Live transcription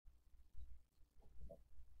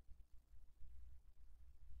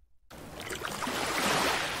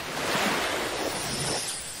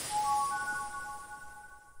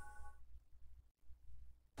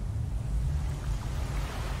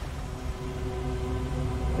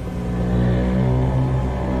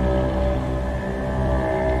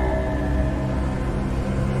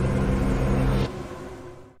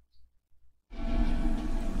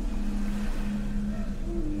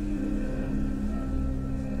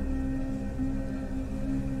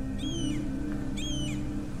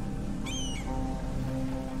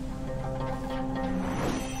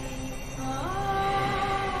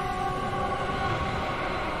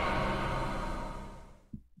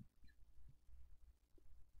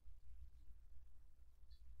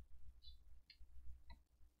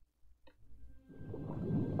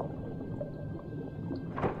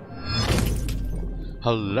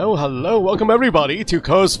Hello, welcome everybody to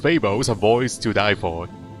Fables, A Voice to Die For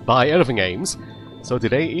by Elephant Games. So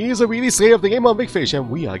today is a release day of the game on Big Fish and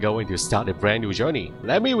we are going to start a brand new journey.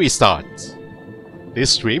 Let me restart. This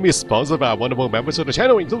stream is sponsored by our wonderful members of the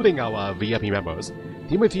channel, including our VIP members,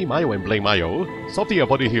 Timothy, Mayo and Blake Mayo, Softia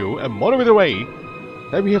Body Hill and Monometer Ray.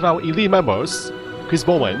 Then we have our elite members, Chris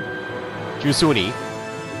Bowman, Jusuni,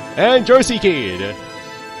 and Jersey Kid.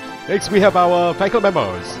 Next we have our fan club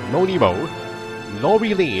members, Monimo,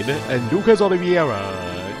 Laurie Lin, and Lucas Oliveira.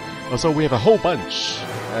 Also, we have a whole bunch,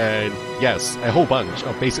 and yes, a whole bunch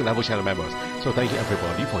of basic level channel members. So thank you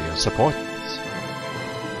everybody for your support.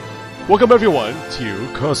 Welcome everyone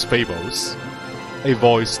to Fables, A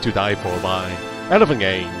Voice to Die For by Elephant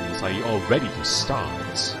Games. Are you all ready to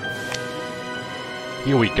start?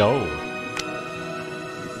 Here we go.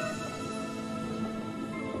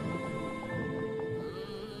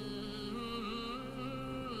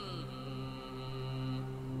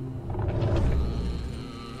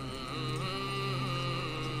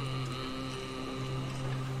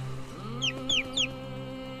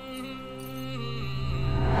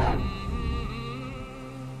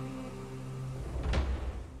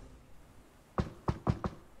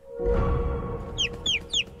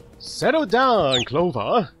 Settle down,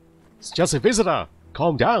 Clover. It's just a visitor.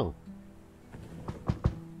 Calm down.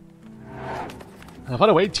 I found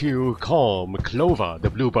a way to calm Clover, the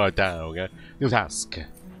bluebird, down. New task.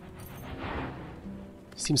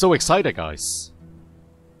 Seems so excited, guys.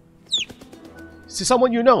 See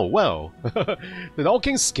someone you know? Well, the Dog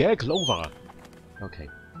King scared Clover. Okay,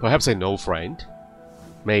 perhaps an old friend.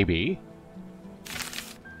 Maybe.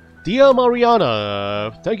 Dear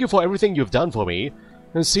Mariana, thank you for everything you've done for me.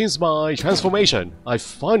 And since my transformation, I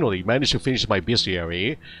finally managed to finish my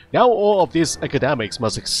bestiary. Now all of these academics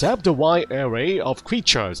must accept the wide array of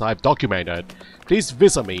creatures I've documented. Please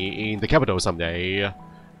visit me in the capital someday.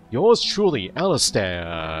 Yours truly,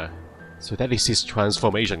 Alistair. So that is his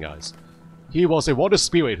transformation, guys. He was a water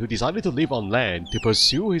spirit who decided to live on land to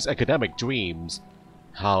pursue his academic dreams.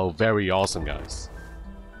 How very awesome, guys.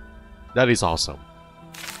 That is awesome.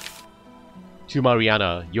 To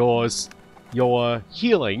Mariana, your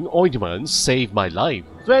healing ointment saved my life.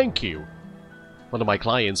 Thank you. One of my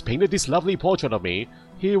clients painted this lovely portrait of me.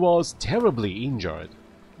 He was terribly injured.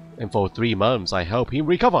 And for 3 months I helped him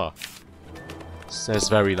recover. That's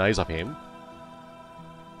very nice of him.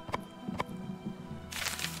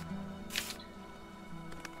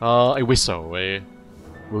 A whistle.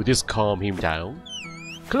 Will this calm him down?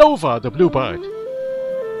 Clover, the bluebird.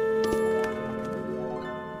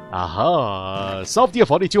 Aha! Softia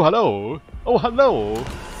 42, hello! Oh, hello!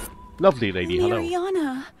 Lovely lady, hello.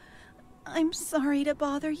 Mariana, I'm sorry to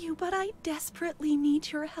bother you, but I desperately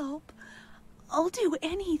need your help. I'll do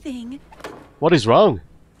anything. What is wrong?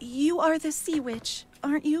 You are the sea witch,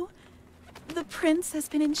 aren't you? The prince has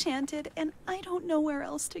been enchanted, and I don't know where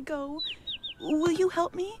else to go. Will you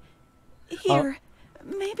help me? Here,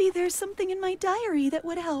 maybe there's something in my diary that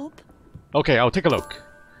would help. Okay, I'll take a look.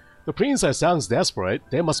 The princess sounds desperate.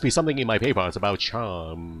 There must be something in my papers about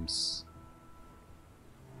charms.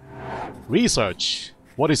 Research.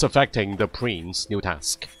 What is affecting the prince? New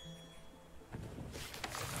task.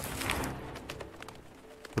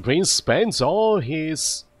 The prince spends all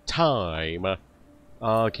his time.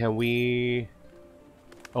 Can we...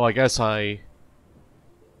 Oh, I guess I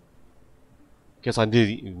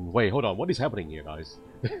need... Wait, hold on. What is happening here, guys?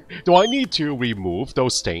 Do I need to remove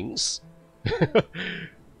those things?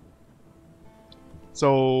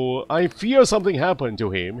 So, I fear something happened to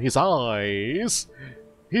him. His eyes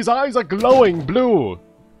are glowing blue.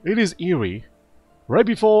 It is eerie. Right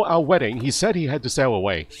before our wedding, he said he had to sail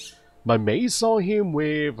away. My maid saw him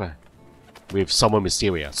with someone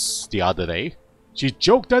mysterious the other day. She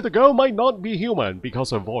joked that the girl might not be human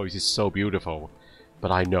because her voice is so beautiful.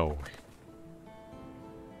 But I know.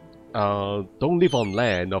 Don't live on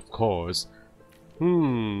land, of course.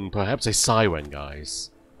 Perhaps a siren, guys.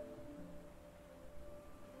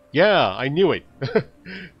 Yeah, I knew it!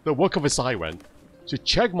 The work of a siren. Should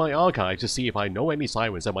check my archive to see if I know any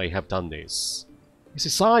sirens that might have done this. It's a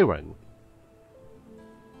siren.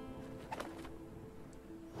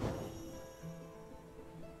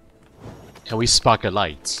 Can we spark a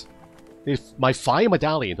light? If my fire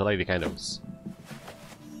medallion to light the candles.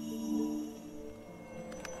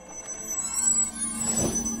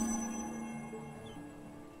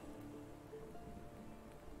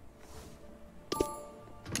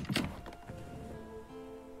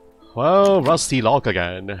 Well, rusty lock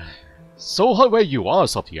again. So hot where you are,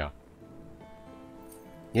 Sofia.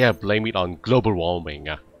 Yeah, blame it on global warming.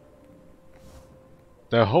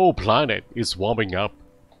 The whole planet is warming up.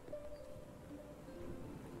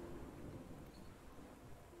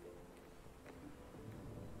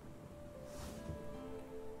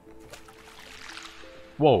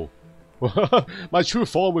 Whoa. My true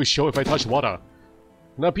form will show if I touch water.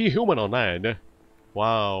 Can I be human on land?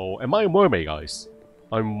 Wow. Am I a mermaid, guys?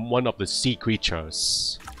 I'm one of the sea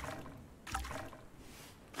creatures.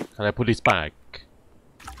 Can I put this back?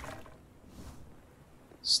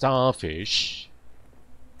 Starfish.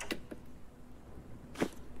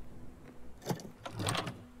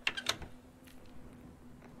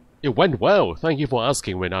 It went well. Thank you for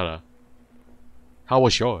asking, Renata. How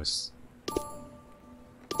was yours?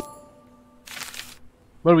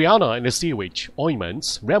 Mariana and the Sea Witch.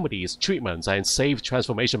 Ointments, remedies, treatments, and safe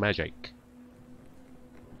transformation magic.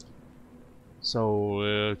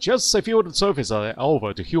 So, just a few of the surface are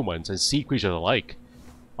over to humans and sea creatures alike.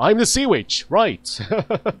 I'm the Sea Witch, right?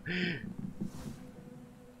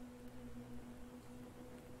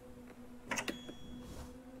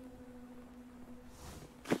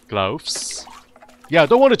 Gloves. Yeah, I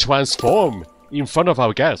don't want to transform in front of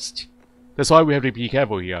our guest. That's why we have to be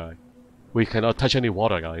careful here. We cannot touch any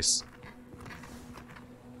water, guys.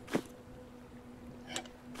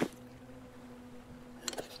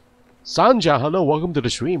 Sanja, hello, welcome to the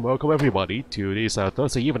stream. Welcome everybody to this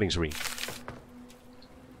Thursday evening stream.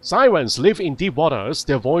 Sirens live in deep waters.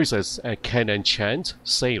 Their voices can enchant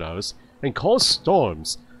sailors and cause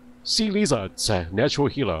storms. Sea lizards, natural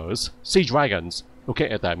healers. Sea dragons, looking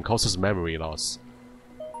at them causes memory loss.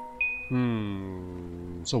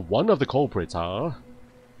 So one of the culprits are...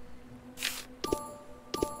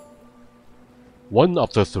 one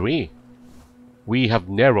of the three. We have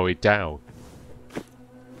narrowed it down.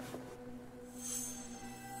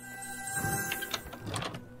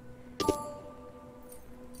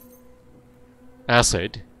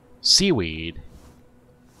 Acid, seaweed.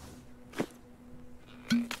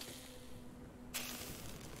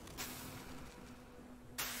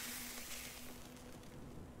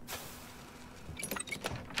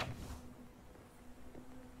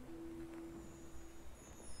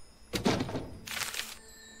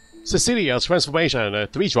 Cecilia's transformation,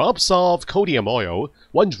 3 drops of codium oil,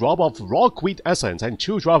 1 drop of rockweed essence, and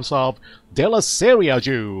 2 drops of Delaceria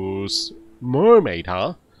juice. Mermaid,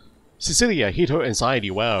 huh? Cecilia hid her anxiety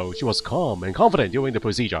well. She was calm and confident during the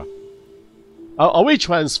procedure. Are we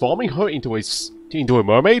transforming her into a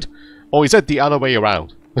mermaid? Or is that the other way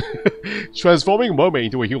around? Transforming a mermaid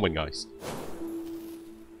into a human, guys.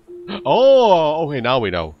 Oh, okay, now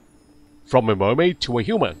we know. From a mermaid to a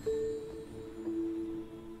human.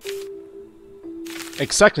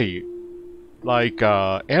 Exactly like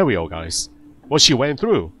Ariel, guys. What she went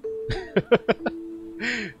through.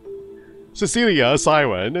 Cecilia,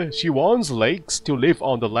 siren, she wants lakes to live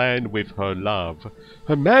on the land with her love.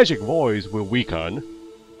 Her magic voice will weaken.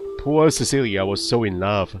 Poor Cecilia was so in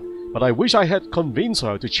love, but I wish I had convinced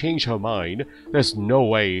her to change her mind. There's no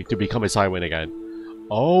way to become a siren again.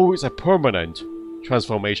 Oh, it's a permanent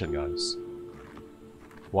transformation, guys.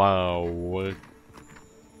 Wow.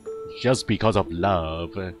 Just because of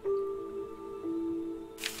love.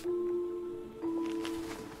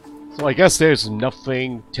 So I guess there's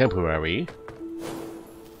nothing temporary.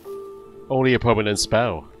 Only a permanent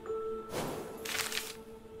spell.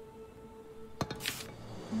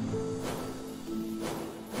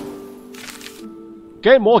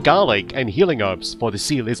 Get more garlic and healing herbs for the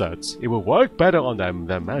sea lizards. It will work better on them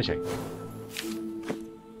than magic.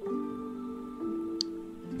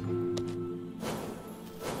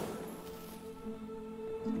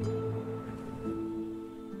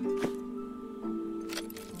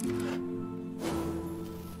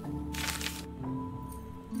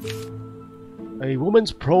 A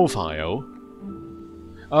woman's profile?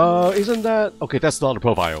 Isn't that... okay, that's not a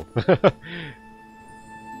profile.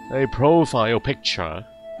 A profile picture.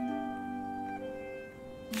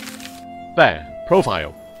 There,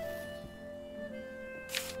 profile.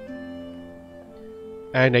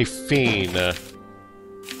 And a fiend.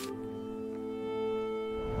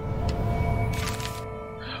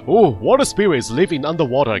 Oh, water spirits live in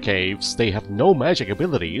underwater caves. They have no magic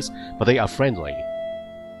abilities, but they are friendly.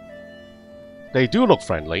 They do look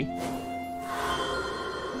friendly.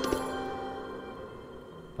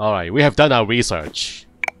 Alright, we have done our research.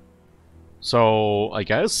 So, I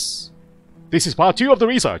guess... this is part 2 of the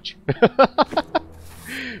research!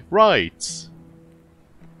 Right.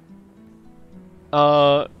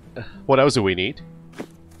 What else do we need?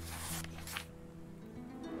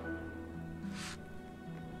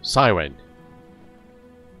 Siren.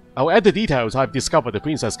 I'll add the details I've discovered the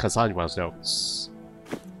Princess Cassandra's notes.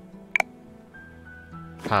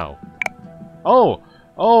 How?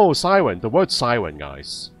 Oh, siren. The word siren,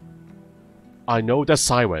 guys. I know that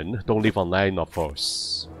siren don't live on land, of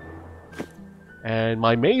course. And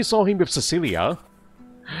my maid saw him with Cecilia.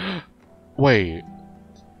 Wait,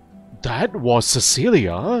 That was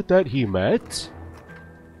Cecilia that he met?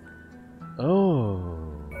 Oh.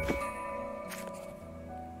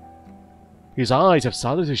 His eyes have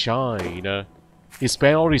started to shine. He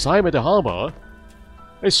spent all his time at the harbor.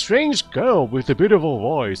 A strange girl with a beautiful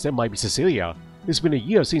voice, that might be Cecilia. It's been a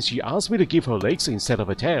year since she asked me to give her legs instead of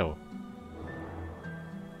a tail.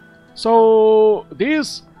 So,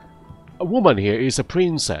 this woman here is a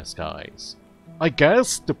princess, guys. I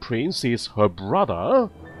guess the prince is her brother,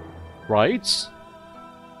 right?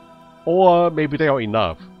 Or maybe they are in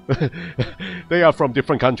love. They are from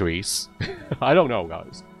different countries. I don't know,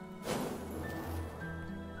 guys.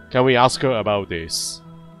 Can we ask her about this?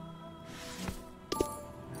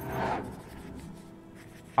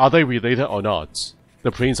 Are they related or not?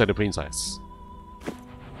 The prince and the princess.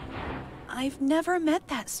 I've never met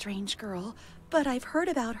that strange girl, but I've heard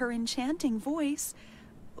about her enchanting voice.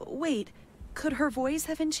 Wait, could her voice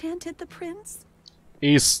have enchanted the prince?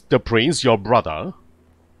 Is the prince your brother?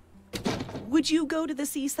 Would you go to the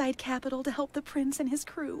seaside capital to help the prince and his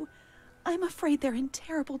crew? I'm afraid they're in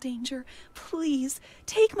terrible danger. Please,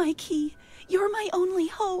 take my key. You're my only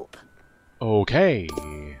hope. Okay.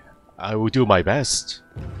 I will do my best.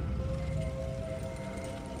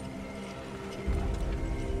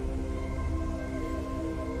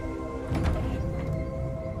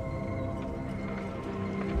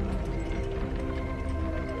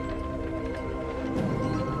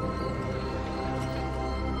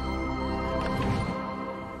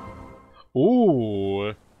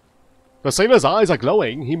 Ooh. The sailor's eyes are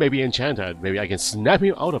glowing. He may be enchanted. Maybe I can snap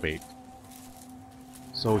him out of it.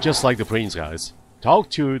 So just like the prince, guys.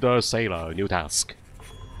 Talk to the sailor. New task.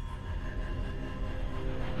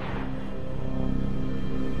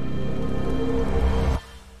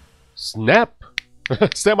 Snap!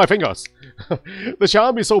 Snap my fingers! The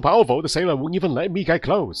charm is so powerful, the sailor won't even let me get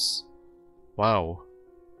close. Wow.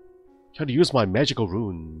 Try to use my magical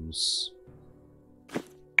runes.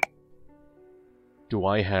 Do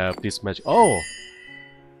I have this magic? Oh!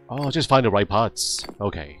 Oh, just find the right parts.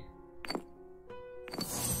 Okay.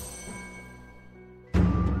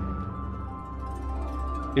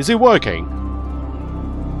 Is it working?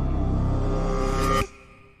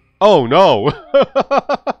 Oh no!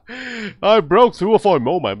 I broke through for a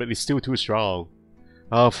moment, but it's still too strong.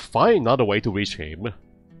 Find another way to reach him.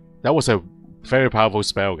 That was a very powerful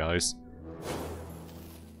spell, guys.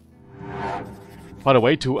 Find a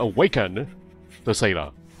way to awaken the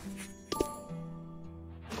sailor.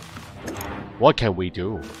 What can we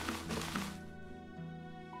do?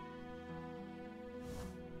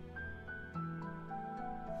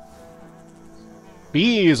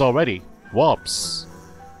 Bees already. Wasps.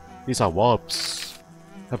 These are wasps.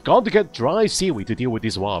 I've gone to get dry seaweed to deal with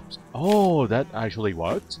these wasps. Oh, that actually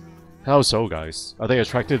worked? How so, guys? Are they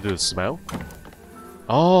attracted to the smell?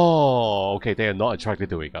 Oh, okay, they are not attracted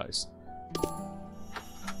to it, guys.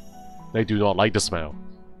 They do not like the smell.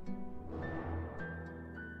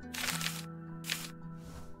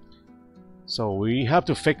 So we have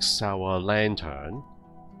to fix our lantern.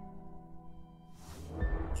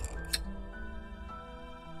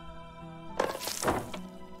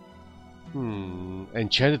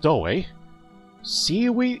 Enchanted doorway?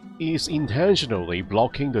 Seaweed is intentionally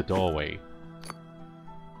blocking the doorway.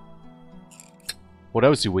 What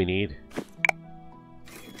else do we need?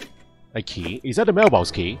 A key? Is that the mailbox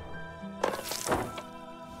key?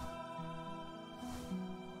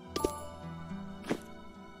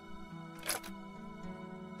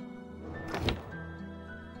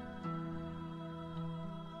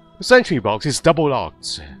 The sentry box is double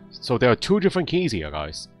locked, so there are two different keys here,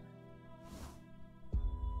 guys.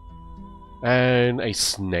 And a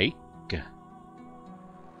snake.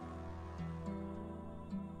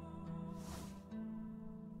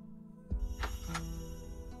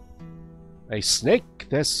 A snake?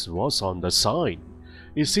 That's what's on the sign.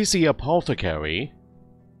 Is this the apothecary?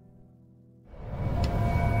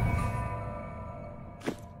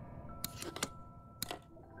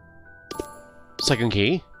 Second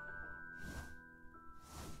key.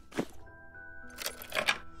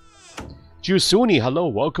 Jusuni, hello,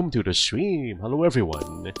 welcome to the stream. Hello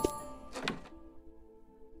everyone.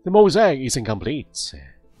 The mosaic is incomplete.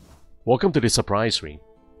 Welcome to the surprise stream.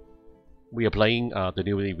 We are playing the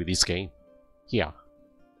newly released game. Here.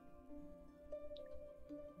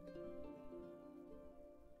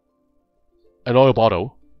 An oil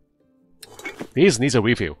bottle. This needs a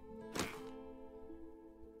refill.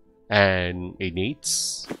 And it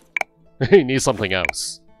needs... it needs something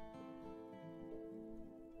else.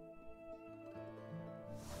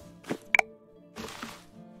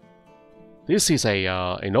 This is a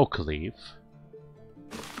an oak leaf.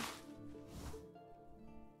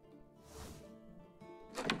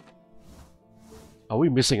 Are we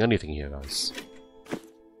missing anything here, guys?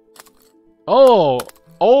 Oh!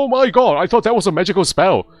 Oh my god! I thought that was a magical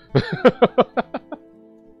spell!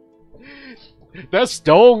 That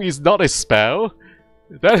stone is not a spell!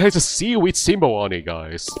 That has a seaweed symbol on it,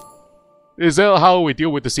 guys. Is that how we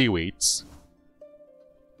deal with the seaweeds?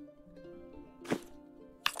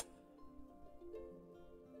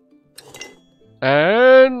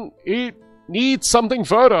 And it needs something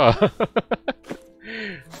further!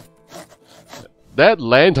 That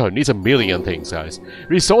lantern needs a million things, guys.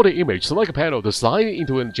 Restore the image, select a panel to slide it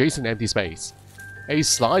into an adjacent empty space. A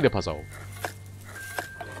slider puzzle.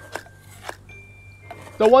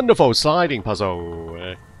 The wonderful sliding puzzle.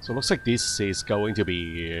 So it looks like this is going to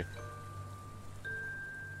be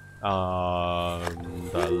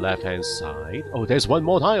the left hand side. Oh, there's one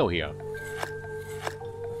more tile here.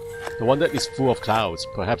 The one that is full of clouds.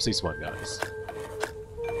 Perhaps this one, guys.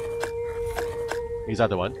 Is that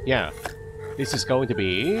the one? Yeah. This is going to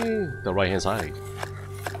be the right hand side.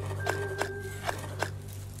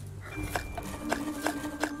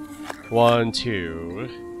 One, two.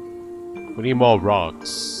 We need more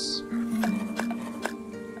rocks.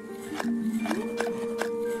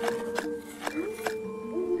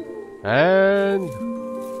 And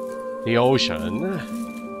the ocean.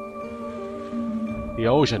 The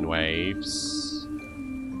ocean waves.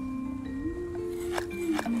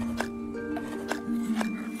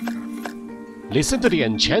 Listen to the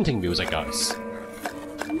enchanting music, guys.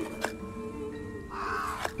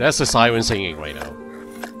 That's the siren singing right now.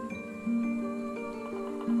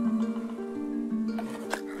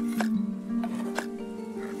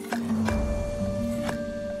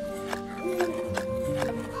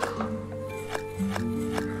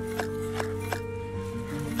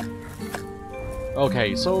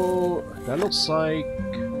 Okay, so that looks like...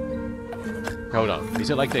 Hold on, is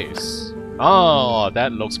it like this? Ah,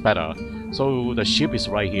 that looks better. So the ship is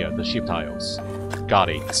right here, the ship tiles. Got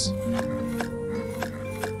it.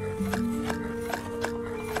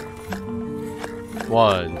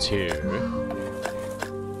 One, two.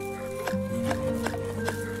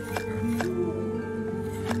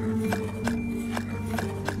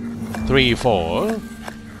 Three, four.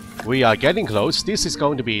 We are getting close. This is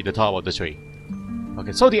going to be the top of the tree.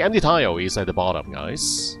 Okay, so the empty tile is at the bottom,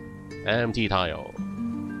 guys. Empty tile.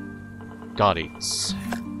 Got it.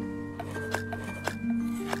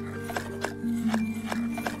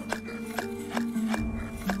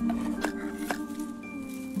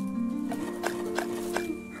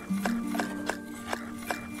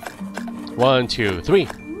 One, two, three,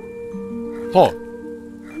 4,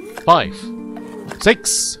 5,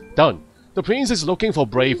 6. Done. The prince is looking for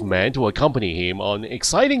brave men to accompany him on an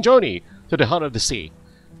exciting journey to the heart of the sea.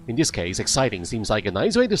 In this case, exciting seems like a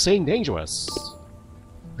nice way to saying dangerous.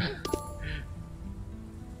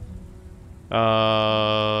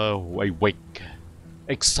 Wait.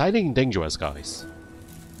 Exciting and dangerous, guys.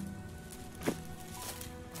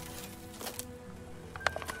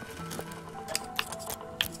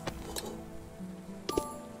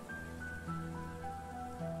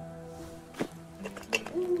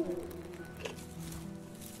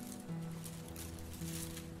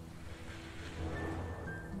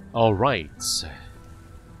 Alright.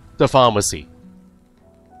 The pharmacy.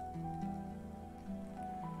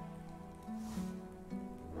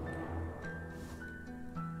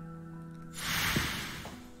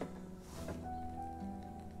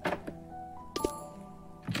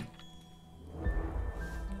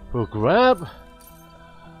 We'll grab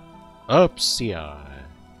ups here.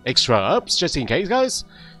 Extra ups just in case, guys.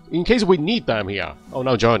 In case we need them here on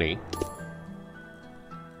our journey.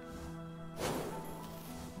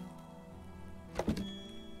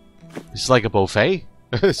 It's like a buffet.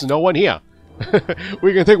 There's no one here.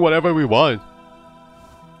 We can take whatever we want.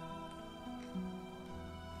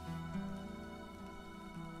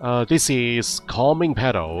 This is calming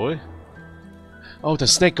petal. Oh, the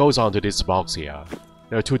snake goes onto this box here.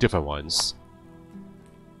 There are two different ones.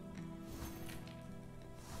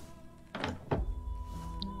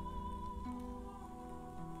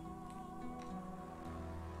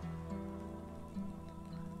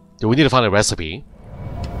 Do we need to find a recipe?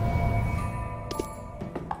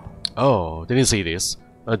 Oh, didn't see this.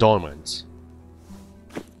 Adornment.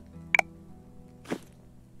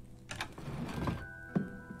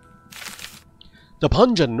 The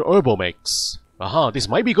pungent herbal mix. Aha, this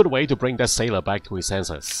might be a good way to bring that sailor back to his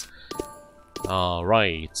senses.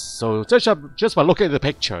 Alright, so just by looking at the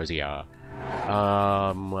pictures here,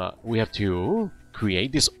 we have to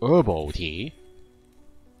create this herbal tea.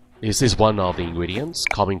 Is this one of the ingredients?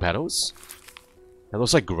 Calming petals? It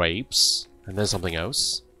looks like grapes, and then something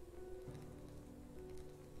else.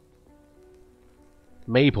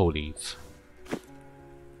 Maple leaf.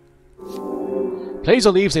 Place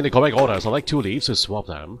the leaves in the correct order. Select 2 leaves to swap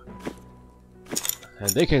them. And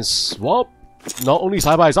they can swap not only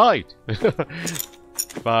side by side,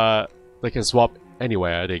 but they can swap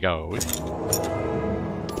anywhere they go.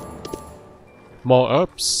 More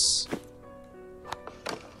herbs.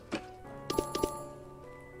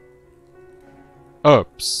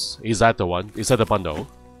 Herbs. Is that the one? Is that the bundle?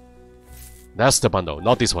 That's the bundle,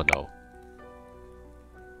 not this one though.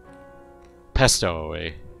 Pesto,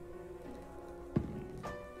 eh?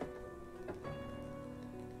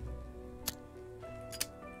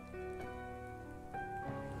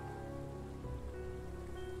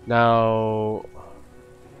 Now...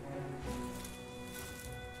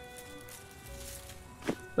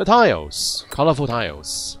 the tiles. Colorful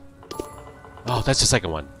tiles. Oh, that's the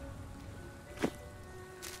second one.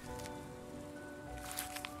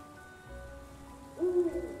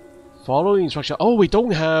 Follow instruction. Oh, we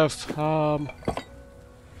don't have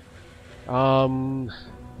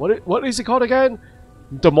what is it called again?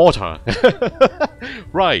 The mortar.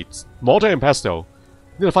 Right, mortar and pestle.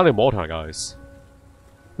 Need to find a mortar, guys.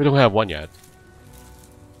 We don't have one yet.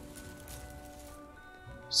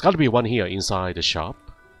 There's got to be one here inside the shop.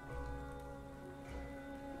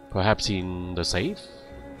 Perhaps in the safe?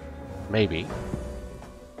 Maybe.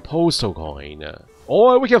 Postal coin.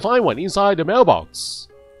 Or we can find one inside the mailbox.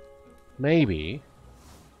 Maybe.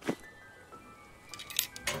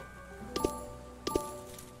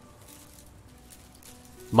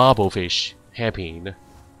 Marblefish. Hairpin.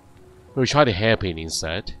 We'll try the hairpin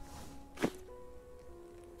instead.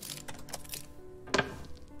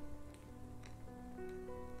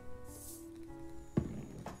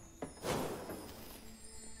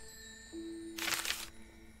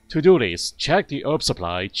 To-do list. Check the herb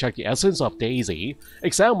supply, check the essence of Daisy,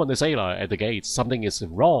 examine the sailor at the gate. Something is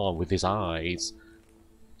wrong with his eyes.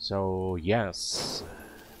 So, yes.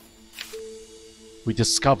 We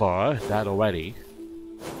discover that already.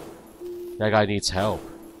 That guy needs help.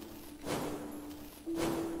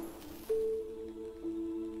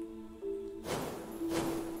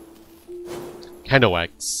 Candle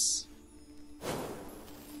wax.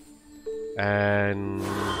 And...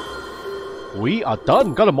 we are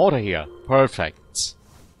done! Got a mortar here. Perfect.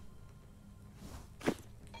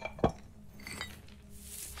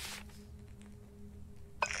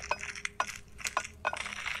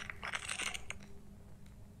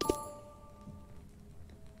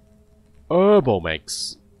 Herbal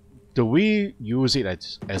mix. Do we use it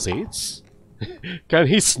as is? Can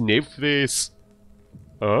he sniff these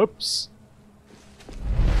herbs?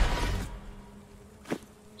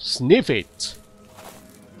 Sniff it!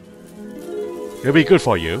 It'll be good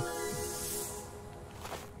for you.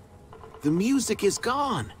 The music is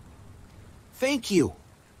gone. Thank you.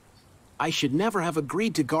 I should never have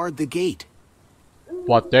agreed to guard the gate.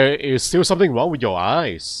 What, there is still something wrong with your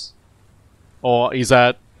eyes? Or is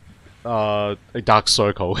that a dark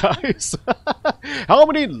circle, guys? How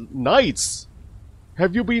many nights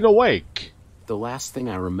have you been awake? The last thing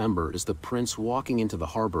I remember is the prince walking into the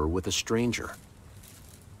harbor with a stranger.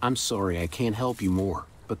 I'm sorry I can't help you more,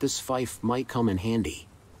 but this fife might come in handy.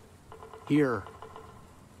 Here.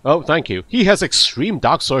 Oh, thank you. He has extreme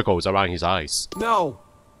dark circles around his eyes. No!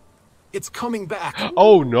 It's coming back!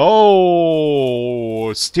 Oh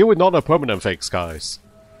no! Still not a permanent fix, guys.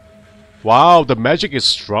 Wow, the magic is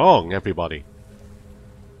strong, everybody.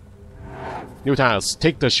 New task.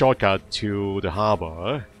 Take the shortcut to the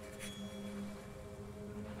harbor.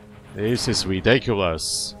 This is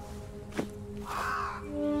ridiculous.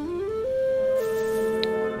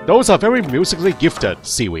 Those are very musically gifted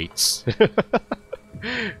seaweeds.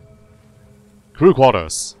 Crew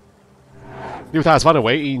quarters. New task. Find a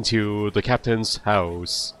way into the captain's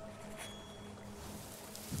house.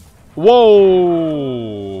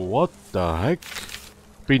 Whoa! What the heck?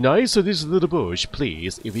 Be nice to this little bush,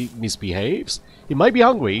 please. If he misbehaves, he might be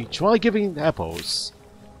hungry. Try giving apples.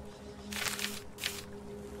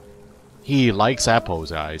 He likes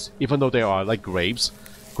apples, guys. Even though they are like grapes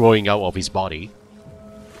growing out of his body.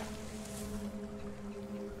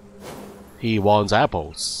 He wants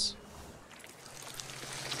apples.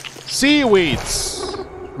 Seaweeds!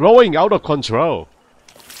 Growing out of control.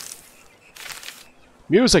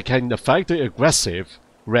 Music can affect the aggressive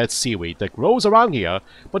red seaweed that grows around here,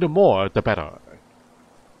 but the more, the better.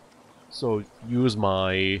 So, use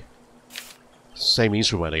my same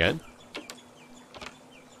instrument again.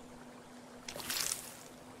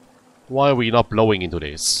 Why are we not blowing into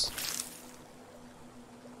this?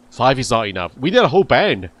 5 is not enough. We need a whole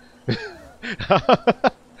band!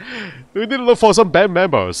 We need to look for some band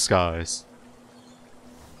members, guys.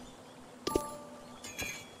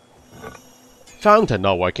 Fountain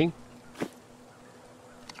not working.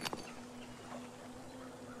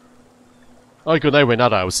 Oh, good night,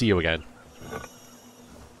 Renata. I'll see you again.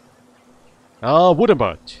 Wooden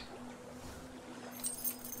bird.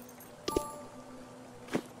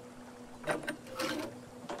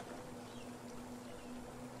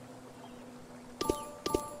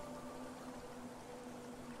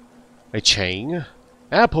 A chain.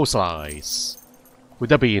 Apple slice. Would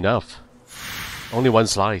that be enough? Only one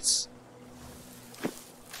slice.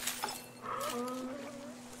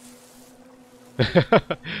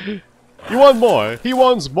 You want more? He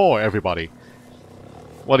wants more, everybody.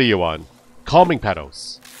 What do you want? Calming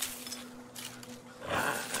petals.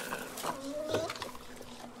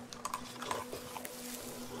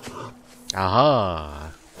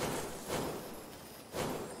 Aha.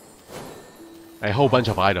 A whole bunch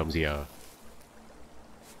of items here.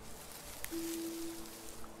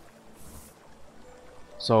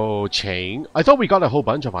 So, chain. I thought we got a whole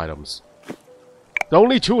bunch of items. There are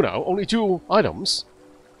only two now. Only two items.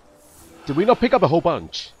 Did we not pick up a whole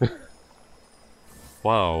bunch?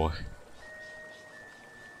 Wow.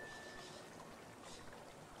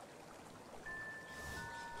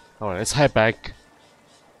 Alright, let's head back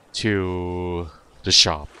to the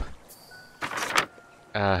shop.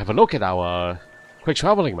 Have a look at our quick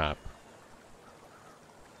traveling map.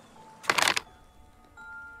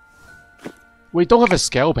 We don't have a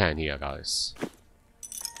scale pen here, guys.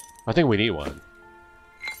 I think we need one.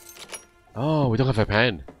 Oh, we don't have a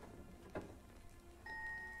pen.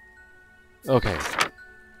 Okay.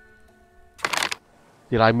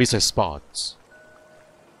 Did I miss a spot?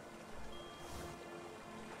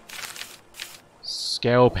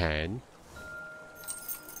 Scale pen.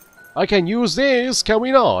 I can use this, can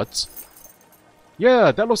we not?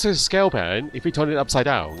 Yeah, that looks like a scale pen. If we turn it upside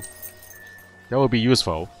down, that would be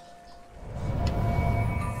useful.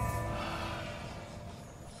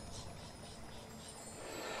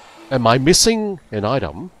 Am I missing an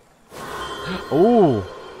item? Oh!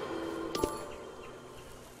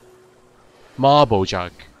 Marble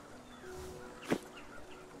jug.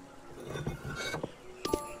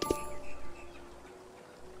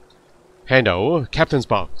 Handle, Captain's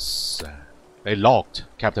box. A locked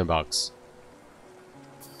Captain box.